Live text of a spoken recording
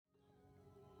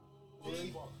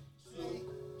3, 2,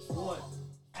 1,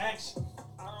 action.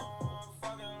 I'm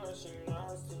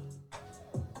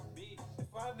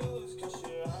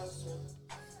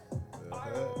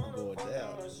going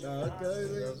down.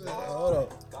 Okay, hold on.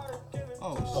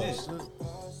 Oh shit.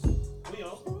 We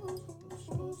on.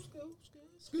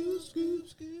 Scoop.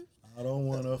 I don't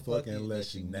wanna fucking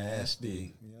let you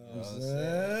nasty. You know what I'm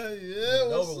saying? Yeah,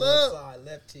 Over what's one up? side,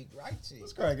 left cheek, right cheek.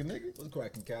 What's cracking, nigga? What's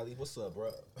cracking, Cali? What's up,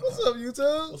 bro? What's up,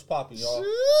 YouTube? What's popping, y'all?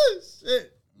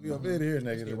 Shit. We up in here, nigga,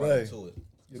 Let's get today. right into it.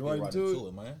 Get right into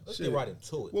it, man. Let's Shit. get right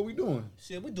into it. What we doing?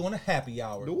 Shit, we doing a happy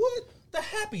hour. The what? The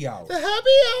happy hour. The happy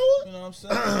hour? You know what I'm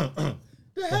saying?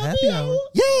 The happy hour?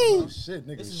 Yay! Oh, shit,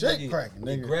 nigga. This is where Shake cracking, you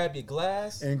nigga. grab your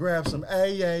glass. And grab some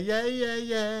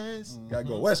yes. Gotta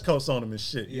go West Coast on them and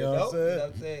shit. You know what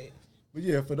I'm saying? But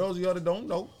yeah, for those of y'all that don't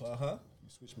know,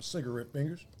 switch my cigarette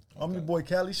fingers. I'm your boy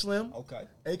Cali Slim,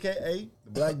 a.k.a.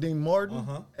 the Black Dean Martin,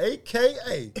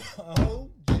 a.k.a. OG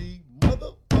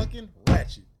motherfucking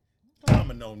Ratchet.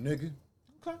 Domino, nigga.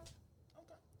 Okay.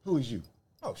 Who is you?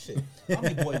 Oh, shit. I'm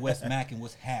your boy West Mack, and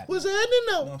what's happening? What's happening You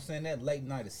know though? what I'm saying? That late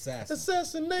night assassin.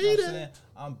 Assassinated. You know what I'm saying?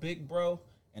 I'm Big Bro,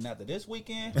 and after this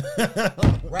weekend,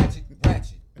 Ratchet.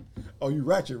 Oh, you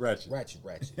Ratchet. Ratchet. You know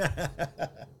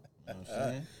what I'm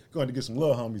saying? Going to get some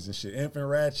little homies and shit. Infant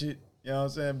Ratchet. You know what I'm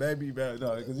saying? Baby. No,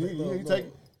 because he take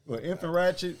Infant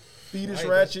Ratchet, Fetus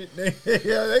Ratchet.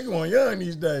 Yeah, they going young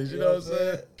these days. You know what I'm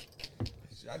saying?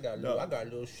 I got a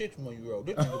little 6-month-year-old.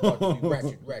 This nigga about to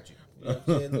be ratchet. You know what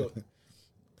I'm saying? Look.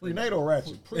 Prenatal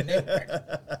Ratchet. Prenatal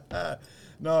Ratchet.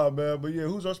 Nah, man. But yeah,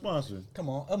 who's our sponsor? Come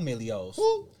on, Emilio's.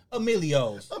 Who?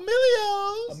 Emilio's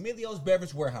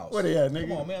Beverage Warehouse. Where they at, nigga?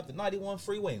 Come on, man. Up the 91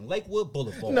 Freeway in Lakewood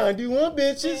Boulevard. 91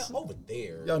 bitches. Man, over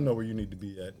there. Y'all know where you need to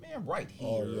be at. Man, right here.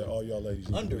 Oh, yeah. All y'all ladies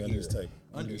need Under to be here. this table.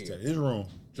 Under this here. table. His room.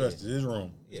 Trust it. His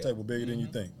room. Yeah. This table bigger than you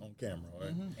think on camera, all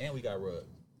right? And we got rug.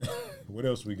 What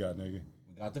else we got, nigga?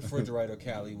 We got the refrigerator,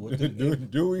 Cali. With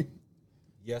do we?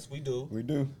 Yes, we do. We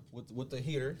do. With the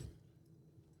heater.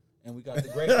 And we got the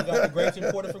grapes. We got the grapes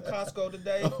imported from Costco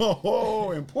today.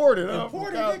 Oh, imported, huh?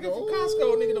 Imported, nigga, from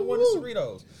Costco, nigga, the one of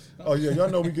Cerritos. Oh, yeah, y'all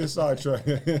know we get sidetracked.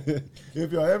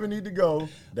 If y'all ever need to go,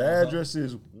 the address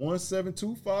is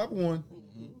 17251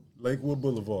 Lakewood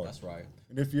Boulevard. That's right.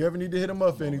 And if you ever need to hit them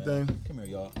up for anything. Come here,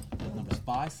 y'all. The number's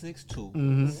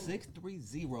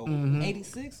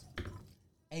 562-630-8683.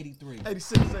 86, 83. Hit them up,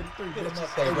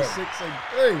 they 86, ready.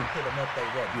 83. Hit them up, they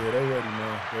ready. Yeah, they ready,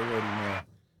 man.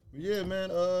 But yeah, man,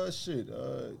 shit.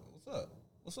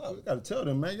 What's up? We gotta tell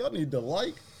them, man, y'all need to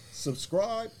like,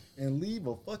 subscribe, and leave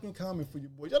a fucking comment for your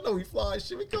boys. Y'all know we fly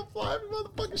shit. We come fly every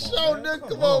motherfucking show, man. nigga. Come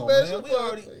Come on, man. man. We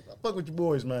already... I fuck with your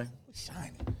boys, man. We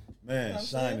shining. Man, You know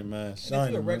shining, man. And Shining,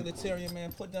 if you're a man. regulatarian,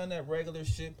 man, put down that regular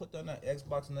shit. Put down that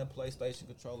Xbox and that PlayStation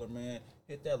controller, man.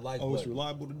 Hit that like Oh, it's button.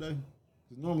 reliable today?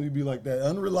 Because normally it'd be like that.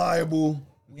 Unreliable.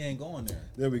 We ain't going there.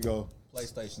 There we go.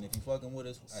 PlayStation, if you fucking with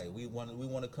us, hey, we want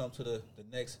to come to the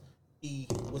next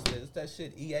what's that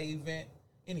shit? EA event.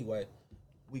 Anyway,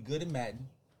 we good at Madden.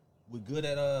 We good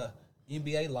at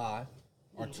NBA Live.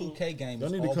 Our 2K game Y'all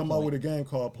is need to all come out point. with a game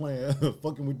called playing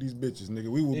fucking with these bitches, nigga.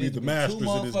 We will It be need the to masters two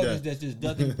of this motherfuckers game. that's just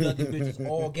ducking bitches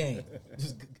all game.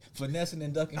 Just finessing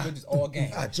and ducking bitches all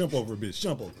game. Jump over a bitch.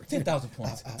 Jump over. 10,000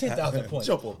 points. 10,000 points.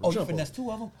 Jump over, Oh, jump you finesse over.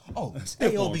 2 of them? Oh,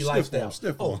 Stiff AOB arm, lifestyle.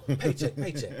 stiff Oh, arm. paycheck.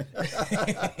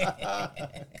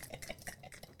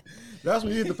 That's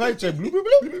when you hit the paycheck.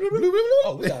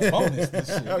 Oh, we got a bonus this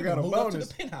shit. I got a Move up to bonus.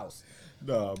 the penthouse.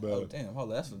 Nah, man. Oh, damn. Hold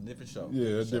on. That's a different show.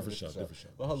 Yeah, different show.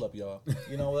 But hold up, y'all.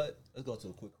 You know what? Let's go to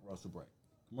a quick commercial break.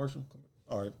 Commercial?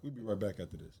 All right, we'll be right back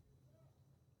after this.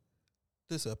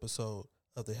 This episode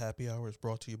of The Happy Hour is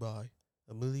brought to you by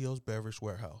Emilio's Beverage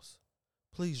Warehouse.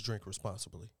 Please drink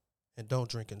responsibly and don't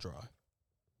drink and drive.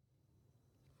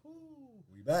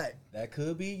 We back. That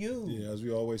could be you. Yeah, as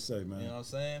we always say, man. You know what I'm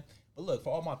saying? But look,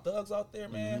 for all my thugs out there,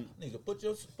 man, nigga, put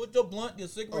your blunt, your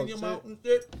cigarette in your mouth and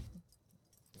shit.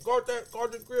 Guard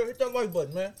the grill. Hit that like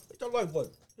button, man. Hit that like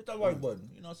button.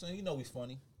 You know what I'm saying? You know we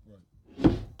funny. Right.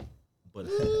 But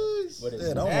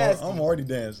Shit, nasty. I'm already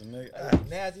dancing, nigga.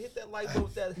 Nasty, hit that like button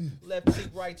with that left cheek,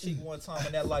 right cheek one time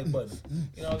and that like button.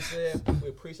 You know what I'm saying? We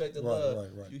appreciate the love.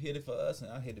 Right. You hit it for us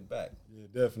and I hit it back. Yeah,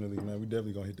 definitely, man. We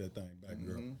definitely gonna hit that thing back,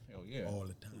 girl. Hell yeah. All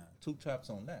the time. 2 taps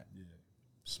on that. Yeah.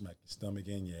 Smack your stomach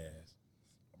and your ass.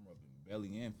 I'm rubbing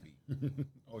belly and feet.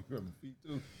 Oh, you rubbing feet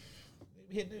too?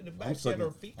 Hitting in the I'm back, sucking, her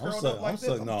feet I'm curled sucking, up like I'm this.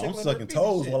 sucking, no, I'm tickling sucking her feet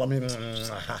toes and while I'm eating.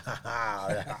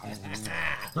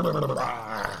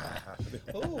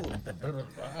 Ooh.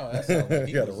 Wow, that sound like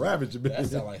You got a ravage, bitch. That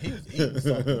sound like he was eating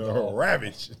something. A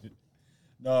ravage.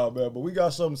 Nah, man, but we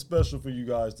got something special for you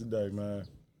guys today, man.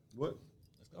 What?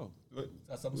 Let's go. We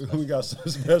got something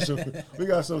special. We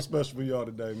got something special for y'all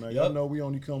today, man. Y'all know we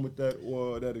only come with that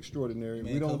that extraordinary.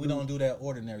 Man, we don't do that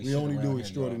ordinary. We only do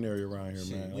extraordinary around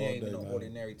here, man. We ain't no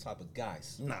ordinary type of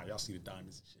guys. Nah, y'all see the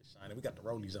diamonds and shit shining. We got the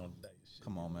rollies on today.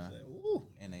 Come on, man.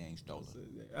 And they ain't stolen.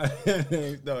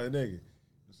 No, nigga.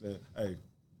 Hey, the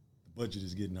budget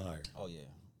is getting higher. Oh yeah.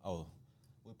 Oh,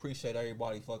 we appreciate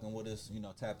everybody fucking with us.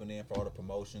 Tapping in for all the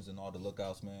promotions and all the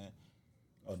lookouts, man.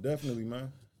 Oh, definitely,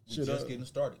 man. We're just getting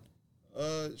started.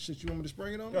 Shit, you want me to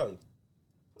spring it on? Yeah.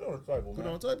 Put it on the table, man. Put it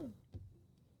on the table?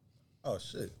 Oh,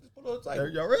 shit. Just put it on the table.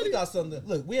 Y'all ready? We got something.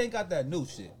 Look, we ain't got that new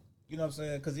shit. You know what I'm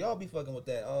saying? Because y'all be fucking with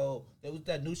that. Oh, there was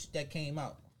that new shit that came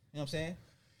out. You know what I'm saying?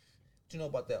 What you know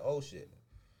about that old shit?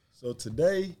 So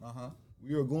today,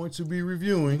 we are going to be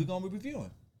reviewing. We're going to be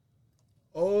reviewing.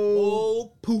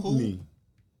 Old Pulteney.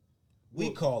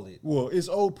 We call it. Well, it's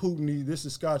Old Pulteney. This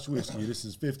is Scotch Whiskey. This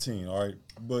is 15, all right?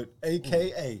 But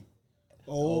a.k.a.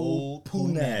 Old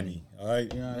Punani, all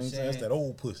right? You know what I'm saying? That's that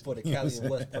old pussy. For the Cali and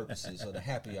West purposes or the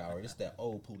happy hour, it's that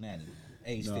Old Punani.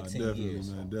 Age 15 years.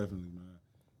 Definitely, man.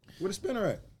 Where the spinner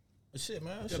at? Shit,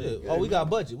 man. Shit. Oh, we got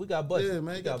budget. We got budget. Yeah,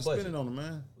 man. We got budget. Spinning on it,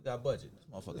 man. We got budget. This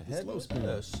motherfucker heavy. Slow spinning.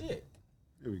 Yeah, shit.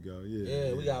 Here we go.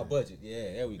 Yeah, we got budget.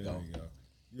 Yeah, there we go.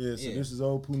 Yeah, so this is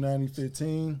Old Punani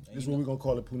 15. This is what we're going to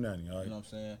call it Punani, all right? You know what I'm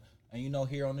saying? And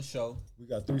here on the show, we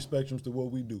got 3 spectrums to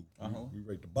what we do. We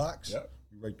rate the box,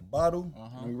 we rate the bottle,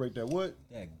 and we rate that what?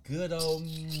 That good old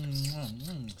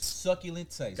succulent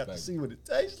taste, Got baby. to see what it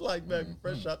tastes like, baby,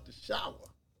 fresh out the shower.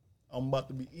 I'm about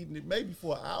to be eating it maybe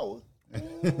for an hour.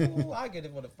 Ooh, I get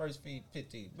it for the first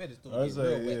 15 minutes. I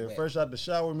say, wet. Fresh out the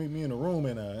shower, meet me in the room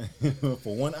and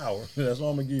for 1 hour. That's all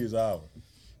I'm going to give is an hour.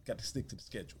 Got to stick to the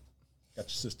schedule. Got your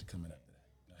sister coming after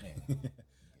that.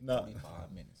 Nah.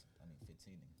 25 minutes. I mean,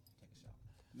 15 to take a shower.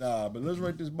 Nah, but let's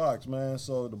rate this box, man.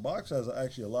 So the box has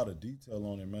actually a lot of detail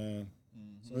on it, man.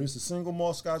 So it's a single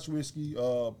malt Scotch whiskey,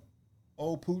 Old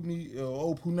Pulteney,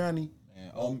 Old Punani.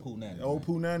 Man, Old Punani. Old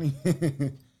Punani.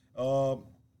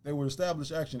 They were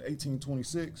established actually in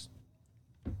 1826.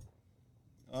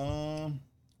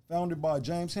 Founded by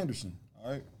James Henderson,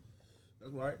 all right?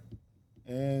 That's right.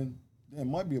 And there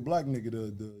might be a black nigga.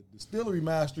 The distillery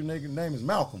master nigga name is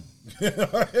Malcolm.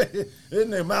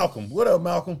 Isn't it Malcolm? What up,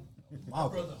 Malcolm? My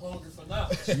brother hungry for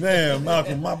knowledge. Man,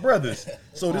 Malcolm, my brothers.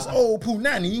 So this Old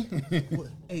Punani.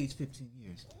 Age 15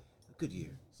 years. A good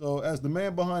year. So as the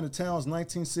man behind the town's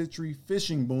 19th century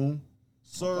fishing boom,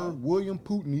 Sir William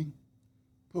Pulteney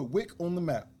put Wick on the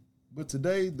map. But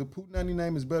today, the Pulteney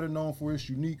name is better known for its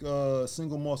unique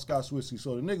single malt Scotch whiskey.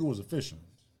 So the nigga was a fisherman.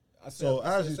 I say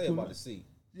about the sea.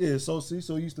 Yeah, so he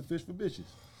used to fish for bitches.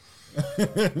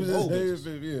 You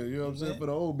know what I'm saying? For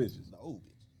the old bitches. The old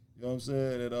bitches. You know what I'm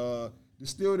saying? It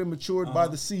distilled and matured by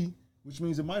the sea, which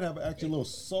means it might have actually a little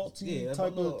salty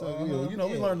type of. We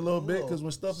learned a little bit because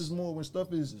when stuff is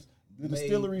the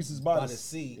distilleries is by the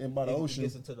sea and by the ocean. It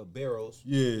gets into the barrels.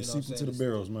 Yeah, it seeps into the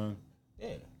barrels, man.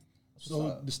 Yeah.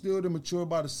 So distilled and matured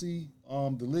by the sea,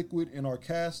 the liquid in our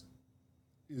cask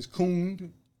is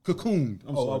cocooned. I'm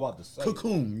sorry. I'm about to say.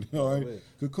 Cocooned, all right?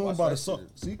 Cocooned by the salt.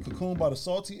 See, cocooned by the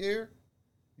salty air,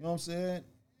 you know what I'm saying?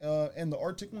 And the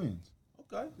Arctic winds.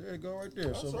 Okay. There you go right there.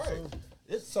 That's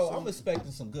right. So I'm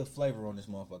expecting some good flavor on this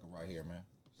motherfucker right here, man.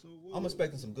 I'm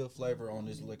expecting some good flavor on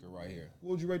this liquor right here.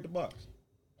 What would you rate the box?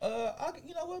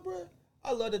 You know what, bro?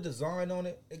 I love the design on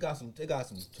it. It got some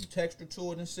texture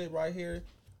to it and shit right here.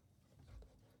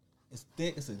 It's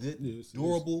thick. It's a good,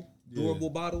 durable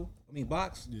bottle. I mean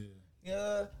box. Yeah.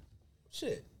 Yeah.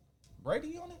 Shit.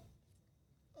 Brady on it?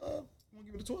 I'm gonna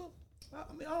give it a 12.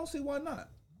 I mean, I don't see why not.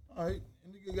 All right.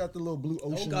 And you got the little blue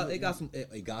ocean.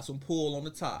 It got some pull on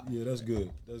the top. Yeah, that's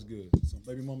good. That's good. So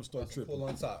baby mama start tripping. Pull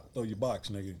on top. Throw your box,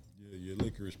 nigga. Yeah, your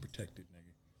liquor is protected,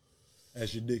 nigga.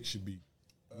 As your dick should be.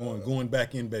 Going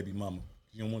back in, baby mama.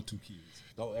 You don't want 2 kids.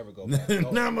 Don't ever go back.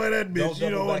 Not by that bitch. You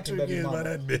don't want 2 kids by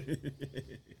that bitch.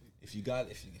 If you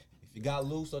got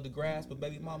loose on the grass with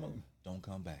baby mama, don't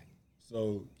come back.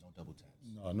 So no double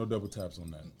taps. No double taps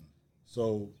on that.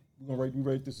 So we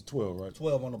rate this a 12, right?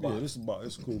 12 on the box. Yeah, this is a box.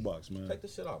 It's a cool box, man. Take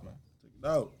this shit out, man. Take it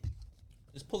out.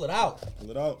 Just pull it out.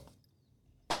 Pull it out.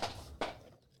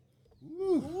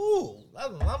 Ooh, that's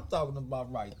what I'm talking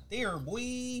about right there,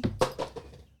 boy.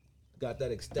 Got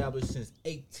that established since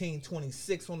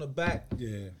 1826 on the back.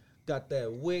 Yeah. Got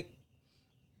that wick.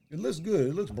 It looks good.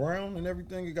 It looks brown and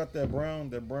everything. It got that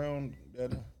golden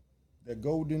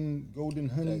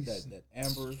honey. That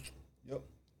amber. Yep.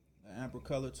 The amber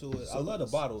color to it. I love the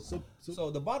bottle.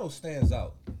 So the bottle stands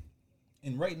out.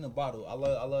 In rating the bottle, I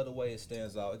love the way it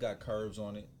stands out. It got curves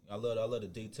on it. I love the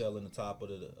detail in the top of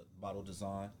the bottle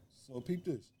design. So peep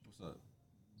this. What's up?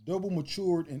 double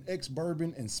matured in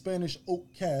ex-bourbon and Spanish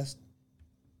oak cast,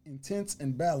 intense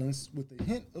and balanced with a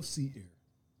hint of sea air.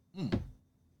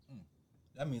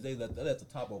 That means they let the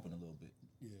top open a little bit.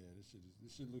 Yeah,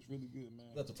 this shit looks really good, man.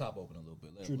 Let the top open a little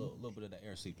bit. Let a little bit of the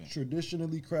air seep in.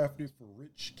 Traditionally crafted for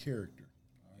rich character.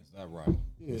 Is that right?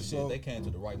 Yeah, Shit, so they came to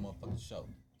the right motherfucking show.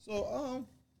 So,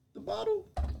 the bottle,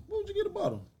 what would you get a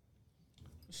bottle?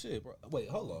 Shit, bro. Wait,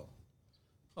 hold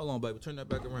on, baby. Turn that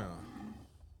back around.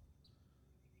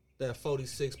 That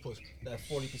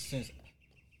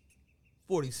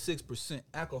 46%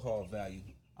 alcohol value.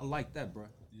 I like that, bro.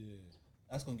 Yeah.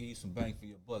 That's gonna give you some bang for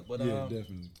your buck. But Yeah,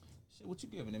 definitely. Shit, what you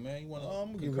giving it, man? You want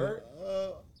I'm to gonna concur? give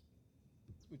it.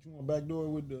 What you want backdoor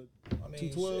with the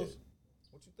 212s? Shit.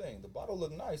 What you think? The bottle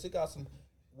look nice. It got some.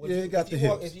 It got the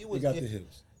hips. It got the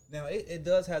hips. Now it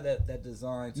does have that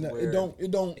design to where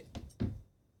it don't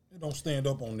stand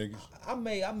up on niggas. I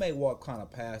may walk kind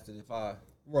of past it if I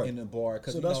in the bar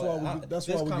because so that's why this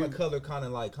kind of color kind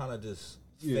of just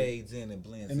fades in and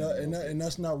blends in. And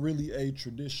that's not really a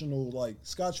traditional, like,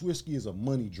 Scotch whiskey is a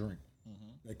money drink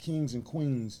that kings and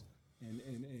queens and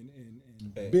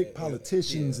big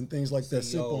politicians and things like that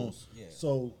sip on. Yeah.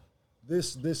 So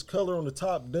this color on the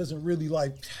top doesn't really,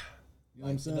 like, you know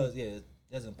what I'm saying? It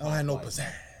doesn't. I don't have no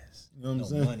pizzazz. You know what I'm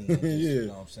saying? Money just, you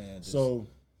know what I'm saying? So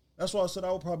that's why I said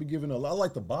I would probably give it I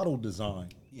like the bottle design.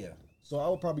 Yeah. So I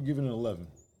would probably give it an 11.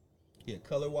 Yeah,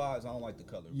 color wise, I don't like the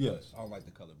color. Yes. I don't like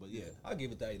the color. But yeah, I'll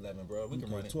give it that 11, bro. We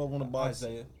can run it. 12 on the box.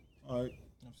 Isaiah. All right.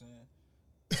 You know what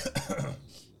I'm saying?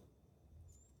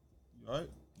 You all right?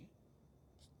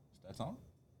 It's that time.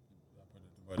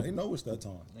 They know it's that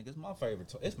time. Nigga, it's my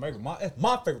favorite. It's my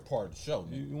favorite part of the show.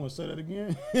 Nigga. You want to say that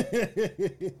again?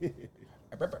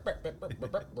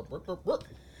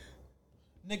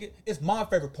 Nigga, it's my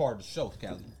favorite part of the show,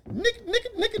 Cali. Nigga.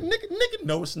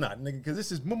 No, it's not, nigga, because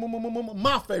this is my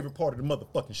favorite part of the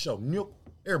motherfucking show.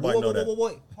 Everybody know that.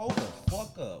 Wait. Hold the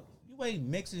fuck up. You ain't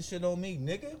mixing shit on me,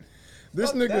 nigga.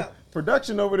 This fuck nigga, that.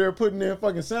 production over there putting in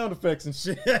fucking sound effects and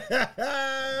shit.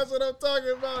 That's what I'm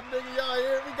talking about, nigga. Y'all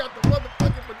hear? We got the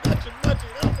motherfucking production munching.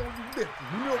 That's what we did.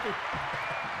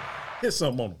 Hit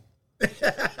something on him. You know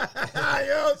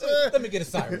what I'm saying? Let me get a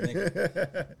siren,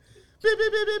 nigga. Beep,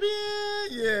 beep, beep, beep, beep.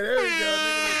 Yeah, there we go,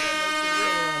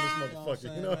 nigga. Let's this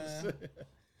motherfucker. You know what I'm saying?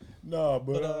 Nah,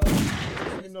 but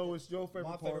you know, it's your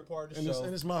favorite part of the show.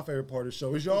 And it's my favorite part of the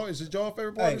show. Is it your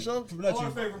favorite part of the show? My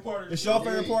favorite part of the show. It's your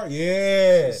favorite part?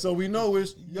 Yeah. So we know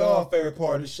it's your favorite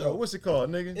part of the show. What's it called,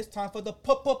 nigga? It's time for the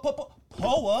po-up.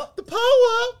 The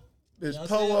po-up. It's You know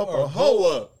po-up or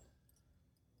ho-up.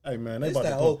 Hey, man, they It's about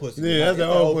that to old pussy. Yeah, that's that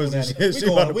old pussy shit.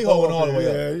 We going all the way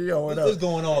up. Yeah, you going up. It's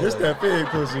going all the way It's that fig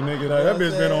pussy, nigga. That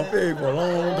bitch been on fig for a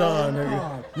long time,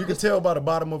 nigga. You can tell by the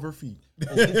bottom of her feet.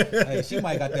 Hey, she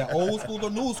might got that old school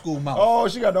or new school mouth. Oh,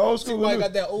 she got the old school. She might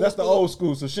got that old That's school. the old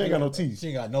school, so she ain't got no teeth. She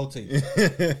ain't got no teeth.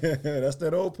 That's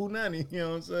that old Pulteney, you know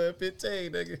what I'm saying? 15,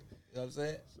 nigga. You know what I'm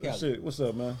saying? So shit, what's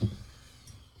up, man?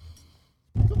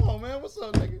 Come on, man. What's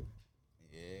up, nigga?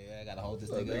 Yeah, I gotta hold this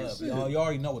nigga up. You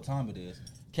already know what time it is.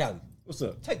 Cali. What's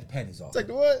up? Take the panties off. Take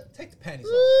the what? Take the panties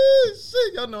off.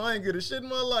 Shit, y'all know I ain't good at shit in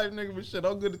my life, nigga, but shit,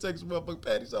 I'm good to take some motherfucking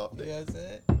panties off, nigga. You know what I'm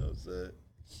saying? You know what I'm saying?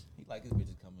 He like his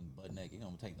bitches coming butt naked. He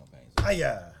don't take no panties off.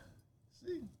 Hiya.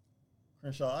 See?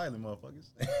 Crenshaw Island,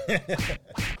 motherfuckers.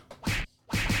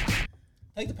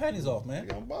 Take the panties off, man.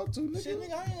 Nigga, I'm about to, nigga. Shit,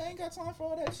 nigga, I ain't got time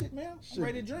for all that shit, man. I'm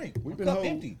ready to drink. We've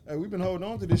empty. Hey, we've been holding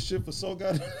on to this shit for so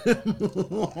goddamn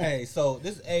long. Hey, so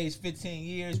this age 15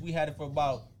 years. We had it for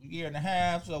about a year and a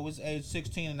half, so it's age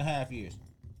 16 and a half years.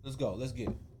 Let's go. Let's get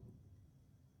it.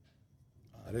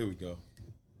 There we go.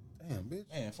 Damn, bitch.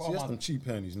 Man, See, that's them cheap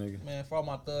panties, nigga. Man, for all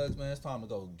my thugs, man, it's time to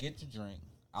go get your drink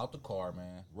out the car,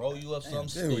 man. Roll you up something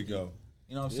There sticky. we go.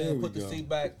 You know what I'm saying? Put the seat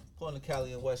back, put on the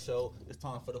Cali and West show. It's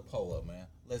time for the pull-up, man.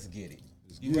 Let's get it.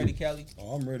 You ready, Cali?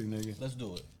 Oh, I'm ready, nigga. Let's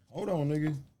do it. Hold on,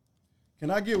 nigga. Can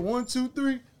I get 1, 2,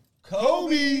 3?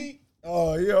 Kobe!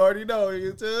 Oh, you already know,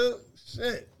 nigga, too.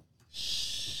 Shit.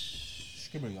 Shh.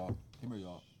 Come here,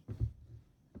 y'all.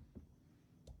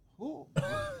 Ooh.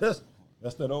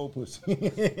 That's that old pussy.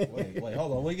 Wait,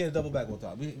 hold on. We get a double back one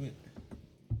time.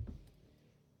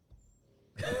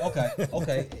 Okay.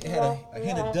 It had a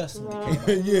hint of dust when it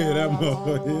came out. Yeah, that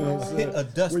motherfucker. You know what I'm saying? Hit a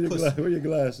dust pussy. Where your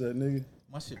glass at, nigga?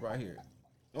 My shit right here.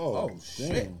 Oh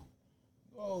shit. damn.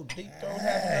 Oh, deep throat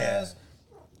half ass.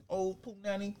 Old poop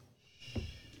nanny.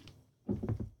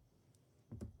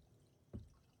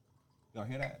 Y'all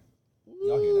hear that?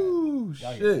 Ooh,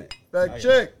 Y'all hear shit. that? Back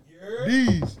check.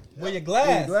 These. Where your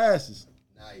glass? Your glasses.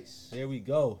 Nice. There we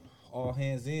go. All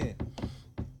hands in.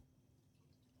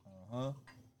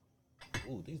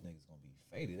 Ooh, these niggas gonna be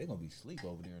faded. They gonna be asleep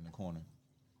over there in the corner.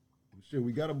 Shit,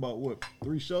 we got about,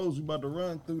 3 shows we about to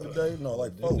run through today? No,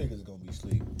 like 4. Them niggas gonna be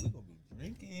sleep. We gonna be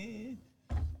drinking.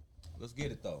 Let's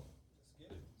get it, though.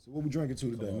 So what we drinking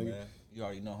to today, nigga? Man. You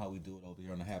already know how we do it over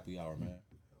here on the happy hour, man.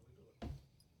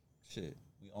 Shit,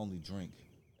 we only drink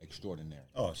extraordinary.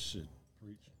 Oh, shit.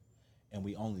 Preach. And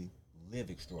we only live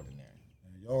extraordinary.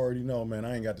 Y'all already know, man.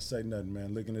 I ain't got to say nothing,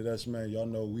 man. Looking at us, man, y'all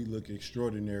know we look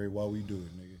extraordinary while we do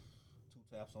it, nigga.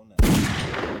 2 taps on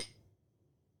that.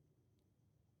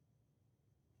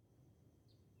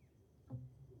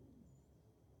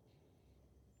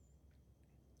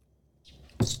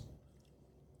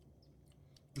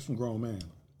 This some grown man.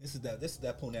 This is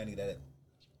that Pulteney that.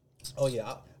 Oh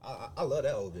yeah, I love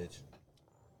that old bitch.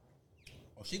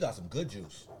 Oh, she got some good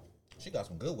juice. She got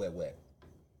some good wet.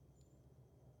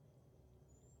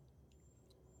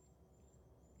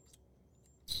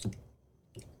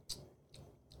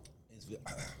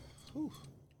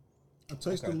 I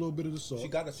tasted a little bit of the salt.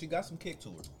 She got some kick to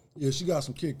her. Yeah, she got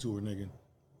some kick to her, nigga.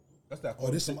 That's that.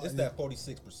 46, it's that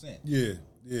 46%. Yeah,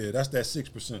 that's that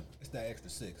 6%. It's that extra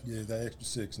 6. Yeah, that extra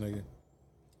 6, nigga.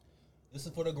 This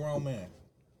is for the grown man.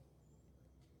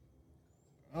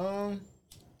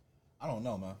 I don't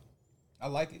know, man. I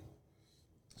like it.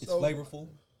 It's flavorful.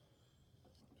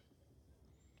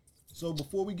 So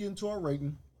before we get into our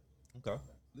rating, okay,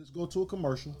 let's go to a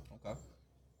commercial. Okay,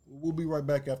 we'll be right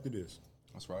back after this.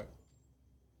 That's right.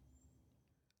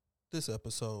 This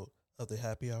episode of the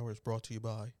Happy Hour is brought to you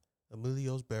by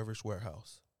Emilio's Beverage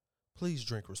Warehouse. Please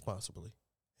drink responsibly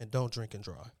and don't drink and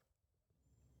drive.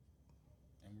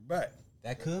 And we're back.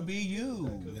 That could be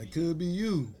you. That could be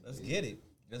you. Let's get it.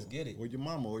 Let's get it. Or your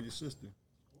mama or your sister.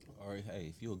 Or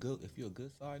hey, if you're a good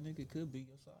side nigga, it could be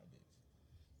your side bitch.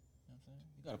 You know what I'm saying?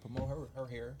 You gotta promote her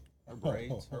hair, her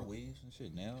braids, her weaves and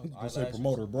shit. Now I say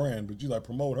promote her brand, but you like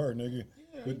promote her, nigga.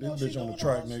 Yeah, Put this bitch on the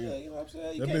track, nigga. You know what I'm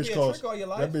saying? You that can't bitch be costs a trick all your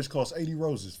life. that bitch costs $80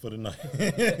 roses for the night.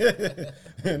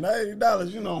 And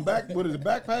 $80, you know, back with the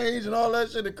back page and all that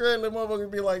shit. The credit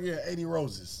motherfuckers be like, yeah, 80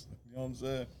 roses. You know what I'm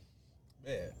saying?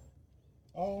 Yeah.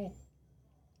 Oh.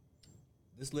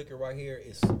 This liquor right here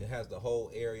it has the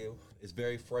whole area. It's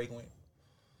very fragrant.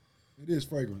 It is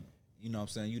fragrant. You know what I'm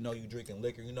saying? You know you drinking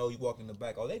liquor. You know you walk in the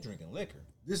back. Oh, they drinking liquor.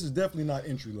 This is definitely not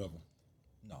entry level.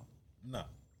 No. Nah.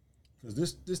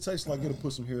 Because this tastes like it'll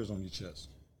put some hairs on your chest.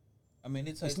 I mean,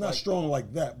 it tastes it's not like, strong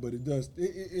like that, but it does.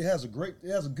 It has a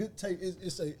good taste.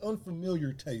 It's an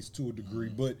unfamiliar taste to a degree,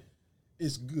 but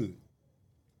it's good.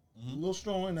 A little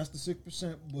strong, that's the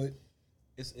 6%, but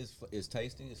it's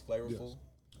tasty. It's flavorful. Yes.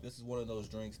 This is one of those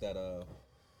drinks that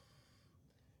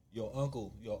your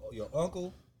uncle,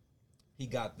 he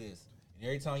got this. And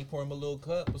every time you pour him a little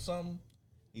cup or something,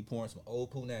 he pouring some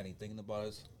old Pulteney, thinking about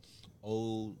his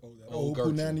old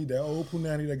Pulteney, that old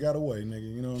Pulteney that got away,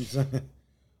 nigga. You know what I'm saying?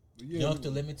 Yeah, youngster,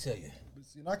 let me tell you. But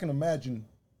see, and I can imagine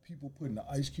people putting the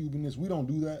ice cube in this. We don't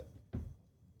do that.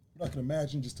 But I can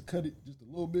imagine just to cut it just a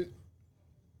little bit.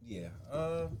 Yeah,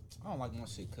 I don't like my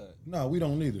shit cut. No, we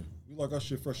don't either. We like our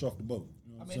shit fresh off the boat.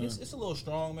 You know I mean, it's a little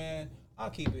strong, man.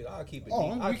 I'll keep it.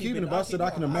 Oh, I'm keeping it. But I said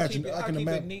I can imagine. I can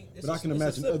imagine. But I can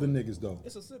imagine other niggas though.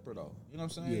 It's a sipper though. You know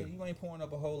what I'm saying? Yeah. You ain't pouring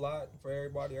up a whole lot for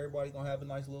everybody. Everybody gonna have a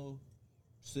nice little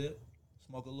sip.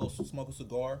 Smoke a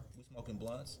cigar. We smoking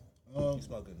blunts. We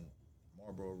smoking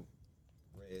Marlboro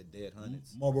Red Dead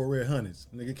Hundreds. Marlboro Red Hundreds.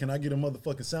 Nigga, can I get a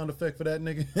motherfucking sound effect for that,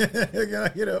 nigga? Can I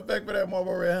get an effect for that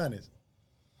Marlboro Red Hundreds?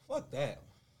 Fuck that.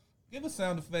 Give a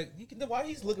sound effect. Why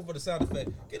he's looking for the sound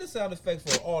effect? Get a sound effect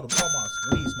for all my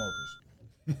weed smokers.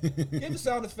 Give a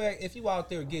sound effect if you out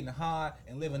there getting high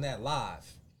and living that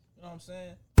life. You know what I'm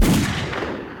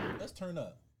saying? Let's turn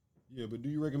up. Yeah, but do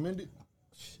you recommend it?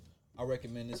 I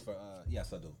recommend this for,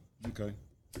 yes, I do. Okay.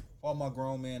 All my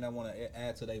grown men that want to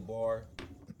add to their bar,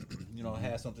 you know,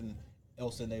 have something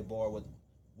else in their bar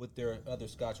with their other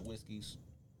Scotch whiskeys.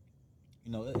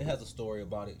 You know, it has a story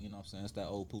about it. You know what I'm saying? It's that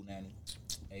old Pulteney,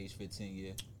 age 15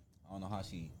 year. I don't know how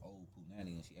she old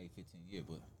Pulteney and she age 15 year,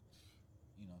 but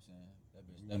you know what I'm saying?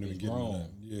 That bitch grown.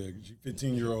 Yeah, she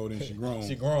 15-year-old and she grown.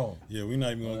 She grown. Yeah, we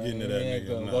not even gonna get into that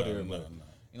nigga. Go there, you know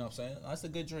what I'm saying? That's a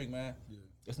good drink, man. Yeah.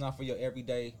 It's not for your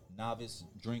everyday novice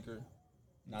drinker.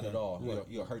 Not at all. Yeah.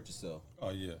 You'll hurt yourself. Oh,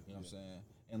 yeah. You know what I'm saying?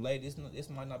 And ladies, this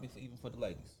might not be even for the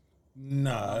ladies.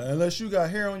 Nah, unless you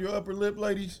got hair on your upper lip,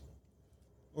 ladies.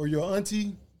 Or your auntie.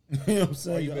 You know what I'm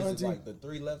saying? Your auntie. Like the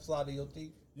 3 left side of your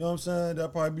teeth. You know what I'm saying? That'll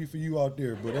probably be for you out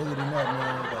there. But other than that,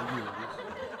 man,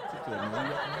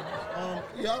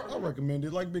 I recommend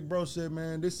it. Like Big Bro said,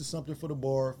 man, this is something for the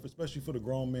bar, especially for the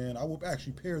grown man. I would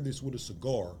actually pair this with a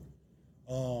cigar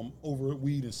over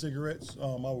weed and cigarettes. I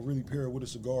would really pair it with a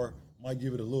cigar. Might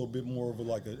give it a little bit more of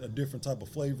a different type of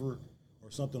flavor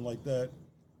or something like that.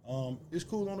 It's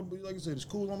cool on the, like I said, it's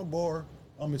cool on the bar.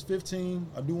 It's 15.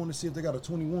 I do want to see if they got a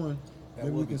 21. Maybe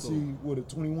we can see what a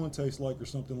 21 tastes like or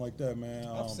something like that, man.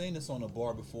 I've seen this on the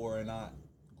bar before, and I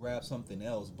grabbed something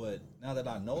else. But now that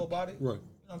I know about it, right? You know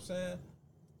what I'm saying?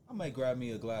 I might grab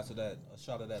me a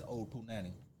shot of that old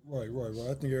Pulteney. Right.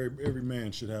 I think every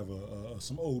man should have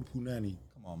some old Pulteney.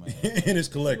 Come on, man. In his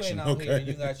collection, you ain't out here,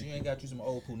 you ain't got you some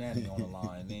old Pulteney on the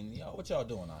line. Then what y'all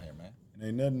doing out here, man?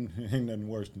 Ain't nothing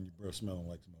worse than your breath smelling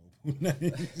like some old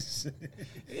Pulteney.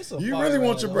 You really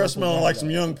want your breath smelling like some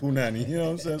young Pulteney. You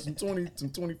know what I'm saying? Some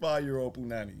 25-year-old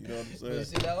Pulteney. You know what I'm saying? But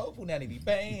see, that old Pulteney be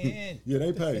paying. Yeah,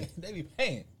 they pay. They be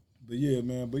paying. But yeah,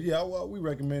 man. But yeah, we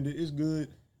recommend it. It's good.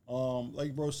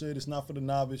 Like bro said, it's not for the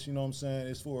novice. You know what I'm saying?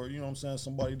 It's for, you know what I'm saying,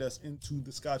 somebody that's into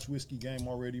the Scotch whiskey game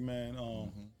already, man.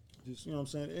 Just, you know what I'm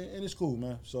saying? And it's cool,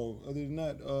 man. So other than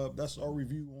that, that's our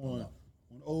review on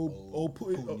old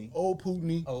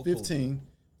Pulteney 15,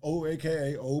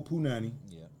 aka old Pulteney.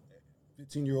 Yeah.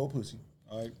 15-year-old pussy.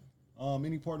 All right.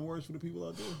 Any parting words for the people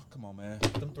out there? Come on, man.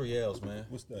 Them 3 L's, man.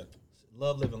 What's that?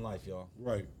 Love living life, y'all.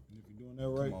 Right. If you're doing that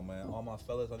right. Come on, man. All my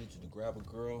fellas, I need you to grab a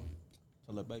girl.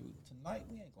 Tell her, baby, tonight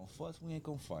we ain't gonna fuss, we ain't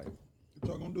gonna fight. What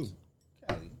y'all gonna do?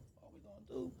 Cali, all we gonna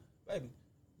do, baby,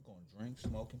 we're gonna drink,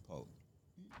 smoke, and poke.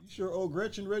 You sure old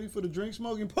Gretchen ready for the drink,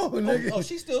 smoking, poke, nigga? Oh,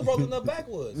 she's still rolling up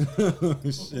backwards.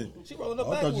 Shit. She rolling up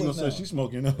backwards. I thought you were gonna say she's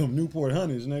smoking Newport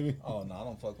Honeys, nigga. Oh no, I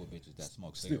don't fuck with bitches that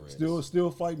smoke cigarettes.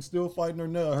 Still fighting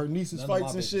her nieces None fights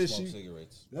of my and shit. Smoke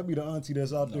cigarettes. That'd be the auntie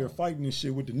that's out there fighting and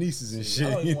shit with the nieces and shit.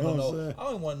 I don't you even know want what to I'm know. saying?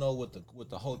 I don't want to know what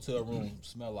the hotel room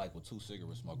smell like with 2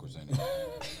 cigarette smokers in it.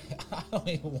 I don't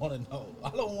even want to know.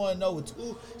 I don't want to know with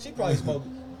 2. She probably smoked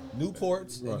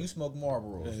Newports and you smoke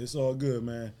Marlboros. Yeah, it's all good,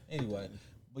 man. Anyway,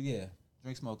 but yeah.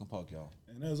 Drink, smoke, and poke, y'all.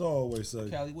 And as I always say,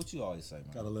 Cali, what you always say,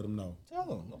 man? Gotta let them know. Tell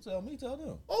them. Don't tell me, tell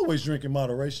them. Always drink in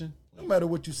moderation. No matter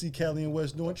what you see Cali and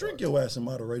West doing, drink your ass in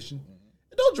moderation.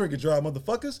 And don't drink it dry,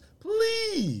 motherfuckers.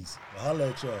 Please. Well, holla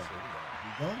at y'all.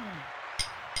 We gone.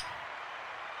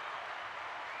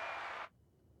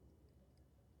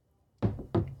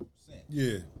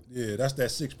 Yeah, that's that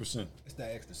 6%. It's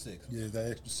that extra 6. Yeah,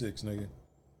 that extra 6, nigga.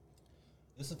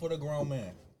 This is for the grown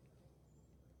man.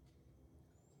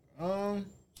 I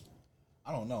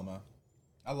don't know, man.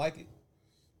 I like it.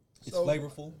 It's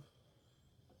flavorful.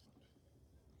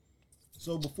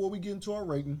 So before we get into our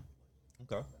rating,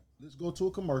 okay, let's go to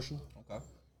a commercial. Okay.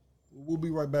 We'll be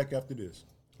right back after this.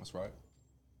 That's right.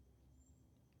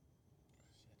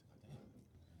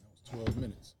 That was 12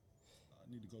 minutes.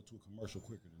 I need to go to a commercial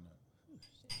quicker than that.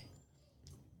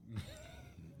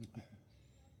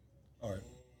 All right.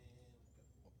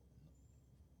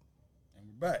 And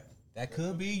we're back. That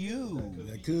could be you.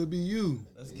 That could be you.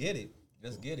 Let's get it.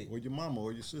 Let's get it. Or your mama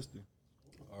or your sister.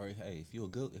 All right, hey, if you're a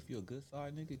good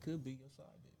side nigga, it could be your side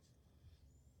bitch.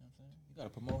 You know what I'm saying? You gotta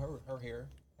promote her hair,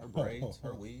 her braids,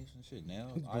 her weaves and shit now.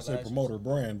 I say promote her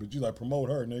brand, but you like promote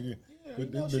her, nigga. Yeah,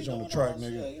 Put this bitch on the track,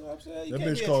 nigga. Shit, you know what I'm saying? You that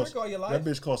can't bitch be a costs trick all your life. that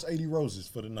bitch costs $80 roses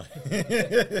for the night.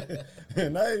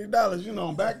 And $80, you know,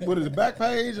 with the back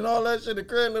page and all that shit. The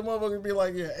credit motherfuckers be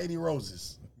like, yeah, 80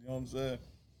 roses. You know what I'm saying?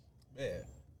 Yeah.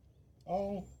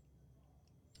 Oh.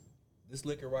 This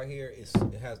liquor right here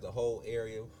it has the whole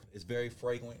area. It's very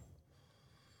fragrant.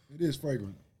 It is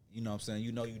fragrant. You know what I'm saying?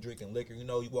 You know you drinking liquor. You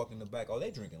know you walk in the back. Oh, they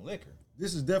drinking liquor.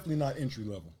 This is definitely not entry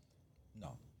level.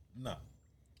 No. No.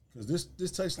 Because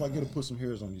this tastes like it'll put some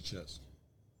hairs on your chest.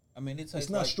 I mean, it tastes it's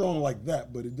not like, strong like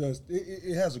that, but it does.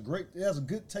 It has a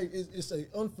good taste. It's an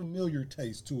unfamiliar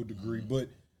taste to a degree, but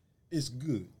it's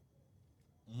good.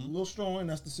 A little strong.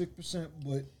 That's the 6%,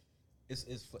 but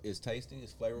it's tasty.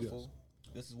 It's flavorful. Yes.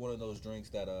 This is one of those drinks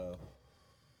that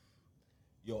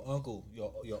your uncle,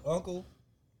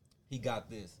 he got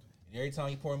this. And every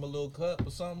time you pour him a little cup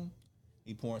or something,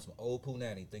 he pouring some old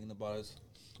Pulteney, thinking about his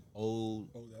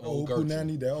old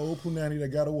Pulteney, that old Pulteney that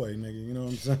got away, nigga. You know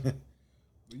what I'm saying? But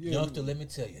yeah, youngster, let me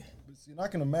tell you. But see, and I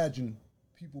can imagine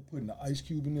people putting an ice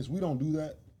cube in this. We don't do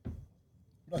that.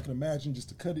 But I can imagine just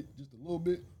to cut it just a little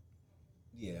bit.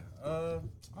 Yeah, I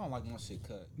don't like my shit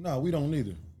cut. No, we don't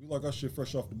either. We like our shit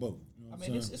fresh off the boat. You know I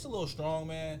mean, it's a little strong,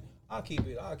 man. I'll keep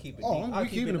it. Oh, neat. we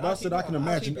keeping it. But I said I can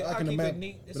imagine. I can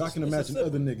imagine. But I can imagine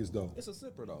other niggas though. It's a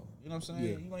sipper though. You know what I'm saying?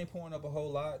 Yeah. You ain't pouring up a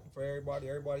whole lot for everybody.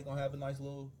 Everybody gonna have a nice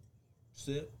little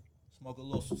sip. Smoke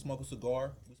a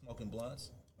cigar. We smoking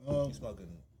blunts. We smoking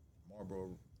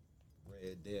Marlboro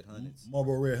Red Dead Hundreds.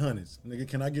 Marlboro Red Hundreds. Nigga,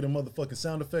 can I get a motherfucking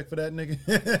sound effect for that, nigga?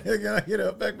 Can I get an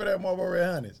effect for that Marlboro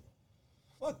Red Hundreds?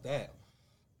 Fuck that.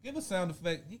 Give a sound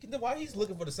effect. Why he's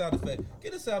looking for the sound effect?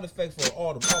 Get a sound effect for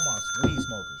all my weed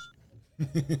smokers.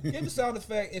 Give a sound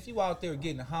effect if you out there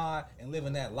getting high and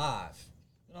living that life.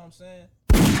 You know what I'm saying?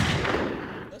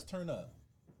 Let's turn up.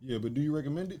 Yeah, but do you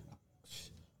recommend it?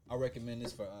 I recommend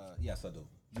this for, yes, I do.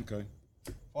 Okay.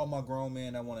 All my grown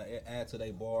men that want to add to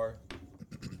their bar,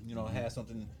 you know, have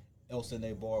something else in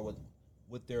their bar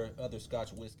with their other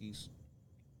Scotch whiskeys.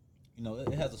 You know,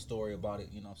 it has a story about it.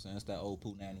 You know what I'm saying? It's that old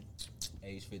Pooh Nanny,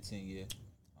 age 15 year.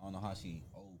 I don't know how she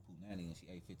old Pooh Nanny and she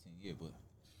age 15 year, but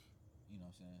you know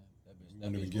what I'm saying?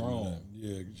 That bitch grown.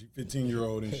 Yeah, she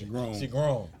 15-year-old and she grown. She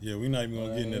grown. Yeah, we not even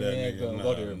gonna get into that, nigga.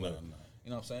 Go there, nah. You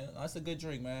know what I'm saying? That's a good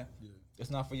drink, man. Yeah. It's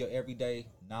not for your everyday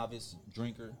novice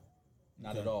drinker.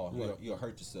 Not at all. Right. You'll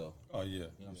hurt yourself. Oh, yeah. You know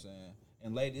what I'm saying?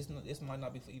 And ladies, this might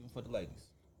not be even for the ladies.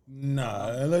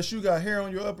 Nah, unless you got hair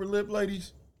on your upper lip,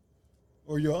 ladies.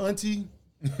 Or your auntie.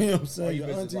 You know what I'm saying? Your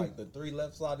auntie. Like the 3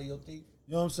 left side of your teeth.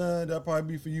 You know what I'm saying? That'll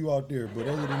probably be for you out there. But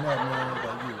other than that, man,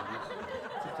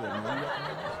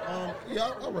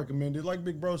 I recommend it. Like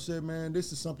Big Bro said, man,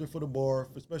 this is something for the bar,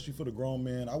 especially for the grown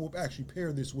man. I would actually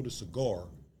pair this with a cigar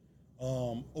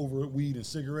over weed and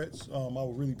cigarettes. I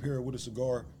would really pair it with a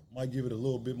cigar. Might give it a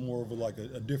little bit more of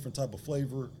a different type of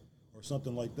flavor or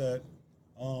something like that.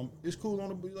 It's cool on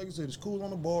the, like I said, it's cool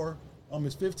on the bar.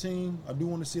 It's 15. I do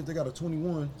want to see if they got a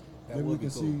 21. Maybe we can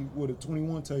see what a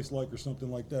 21 tastes like or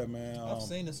something like that, man. I've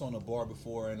seen this on the bar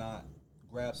before and I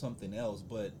grabbed something else,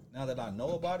 but now that I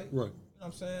know about it, right. You know what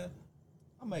I'm saying?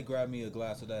 I might grab me a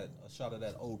shot of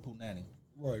that old Pooh Nanny.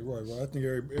 Right. I think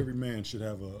every man should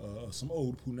have some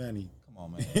old Pooh Nanny. Come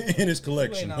on, man. In his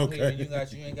collection, you ain't out okay? Here,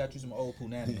 you ain't got you some old Pooh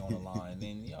Nanny on the line.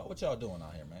 Then what y'all doing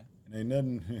out here, man? And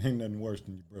ain't nothing worse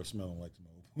than your breath smelling like some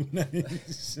old Pooh Nanny.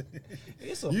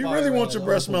 You really want your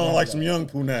breath smelling like some young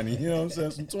Pooh Nanny. You know what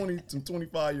I'm saying? Some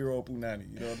 25-year-old Pooh Nanny.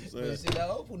 You know what I'm saying? You see that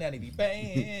old Pooh Nanny be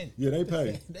paying. Yeah, they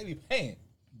pay. They be paying.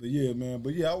 But yeah, man.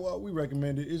 But yeah, we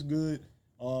recommend it. It's good.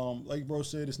 Like bro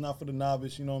said, it's not for the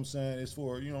novice, you know what I'm saying? It's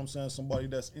for, you know what I'm saying, somebody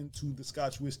that's into the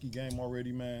Scotch whiskey game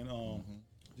already, man.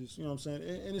 Just, you know what I'm saying?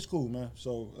 And it's cool, man.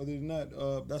 So other than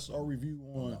that, that's our review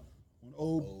on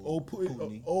old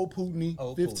Pulteney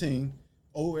 15,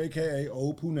 aka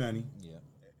old Pooh Nanny. Yeah.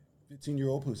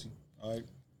 15-year-old pussy. All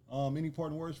right. Any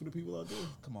parting words for the people out there?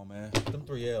 Come on, man. Them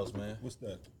 3 L's, man. What's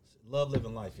that? Love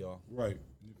living life, y'all. Right.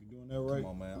 If you're doing that right.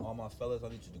 Come on, man. All my fellas, I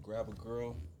need you to grab a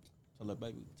girl. Tell her,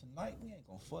 baby, tonight we ain't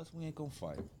gonna fuss, we ain't gonna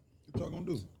fight. What y'all gonna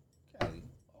do? Cali,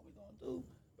 all we gonna do,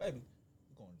 baby,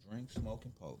 we're gonna drink, smoke,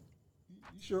 and poke.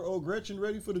 You sure old Gretchen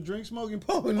ready for the drink, smoke, and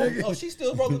poke, nigga? Oh, she's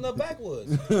still rolling up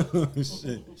backwards.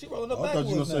 Shit. She rolling up backwards. I thought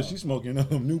you was gonna say she's smoking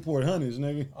Newport Honeys,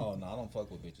 nigga. Oh no, I don't fuck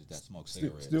with bitches that smoke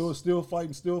cigarettes.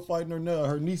 Still fighting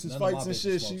her nieces fights and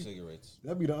shit. Cigarettes.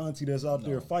 That'd be the auntie that's out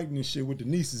there fighting and shit with the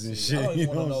nieces and shit. I you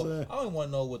know what I'm saying? I don't want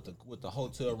to know what the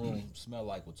hotel room smell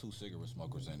like with 2 cigarette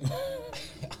smokers in it.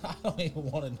 I don't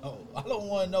even want to know. I don't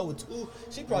want to know with 2.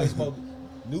 She probably smoked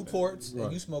Newports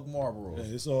and you smoke Marlboros.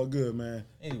 Yeah, it's all good, man.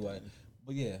 Anyway,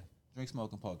 but yeah, drink,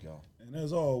 smoke, and poke, y'all. And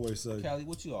as I always say, Cali,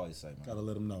 what you always say, man? Gotta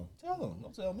let them know. Tell them.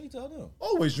 Don't tell me. Tell them.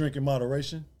 Always drink in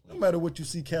moderation. No matter what you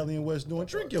see Cali and West doing,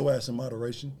 drink your ass in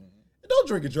moderation. And don't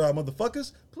drink it dry,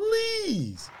 motherfuckers.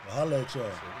 Please. Well, holla at y'all.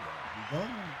 Be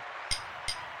gone.